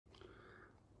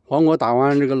黄瓜打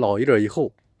完这个老叶以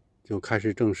后，就开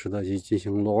始正式的进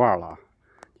行落袜了，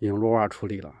进行落袜处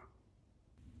理了。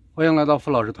欢迎来到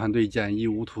付老师团队简易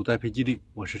无土栽培基地，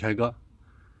我是柴哥。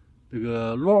这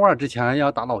个落袜之前要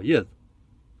打老叶子，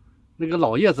那个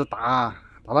老叶子打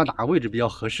到哪个位置比较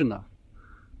合适呢？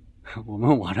我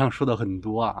们网上说的很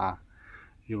多啊，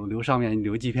有留上面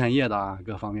留几片叶的啊，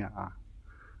各方面啊。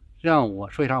这样我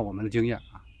说一下我们的经验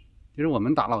啊，就是我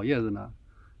们打老叶子呢，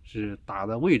是打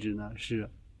的位置呢是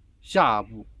下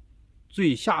部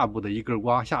最下部的一根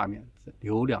瓜下面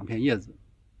留2片叶子，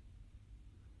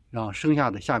然后剩下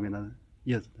的下面的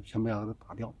叶子全部要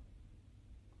打掉。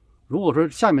如果说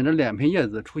下面这2片叶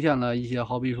子出现了一些，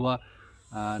好比说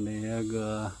那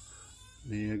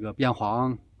个变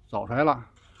黄早衰了，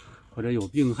或者有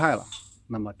病害了，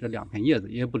那么这2片叶子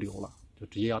也不留了，就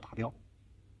直接要打掉。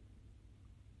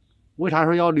为啥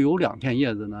说要留2片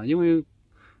叶子呢？因为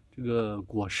这个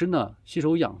果实呢吸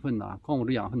收养分呢，矿物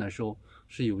质养分的时候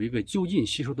是有一个就近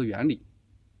吸收的原理。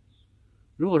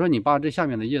如果说你把这下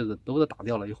面的叶子都打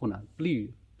掉了以后呢，不利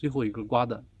于最后一个瓜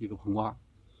的一个膨瓜。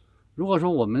如果说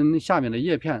我们下面的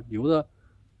叶片留的，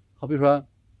好比说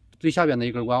最下边的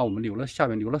一根瓜，我们下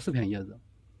面留了4片叶子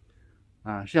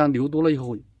啊，实际上留多了以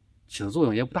后起的作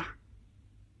用也不大。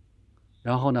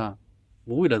然后呢，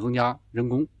无谓的增加人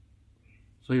工，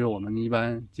所以说我们一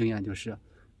般经验就是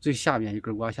最下面一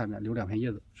根瓜下面留2片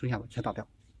叶子，剩下的全打掉。